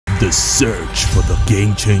The search for the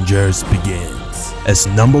game changers begins. As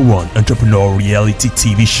 #1 entrepreneur reality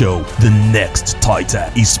TV show, The Next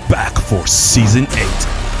Titan is back for season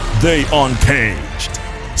 8. They Uncaged.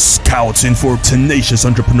 Scouting for tenacious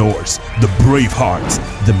entrepreneurs, the brave hearts,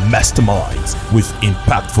 the masterminds with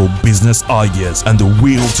impactful business ideas and the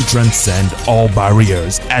will to transcend all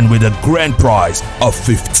barriers, and with a grand prize of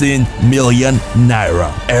 15 million naira.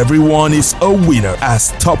 Everyone is a winner,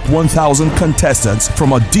 as top 1,000 contestants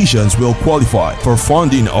from auditions will qualify for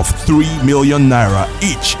funding of 3 million naira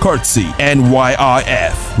each, courtesy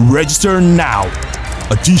NYIF. Register now.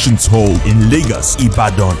 Auditions hold in Lagos,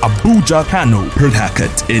 Ibadan, Abuja, Kano, Port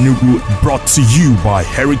Harcourt, Enugu. Brought to you by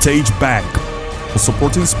Heritage Bank.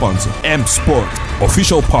 Supporting sponsor MSport.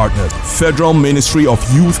 Official partner Federal Ministry of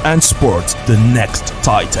Youth and Sport. The Next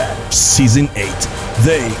Titan. Season 8.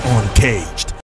 They Uncaged.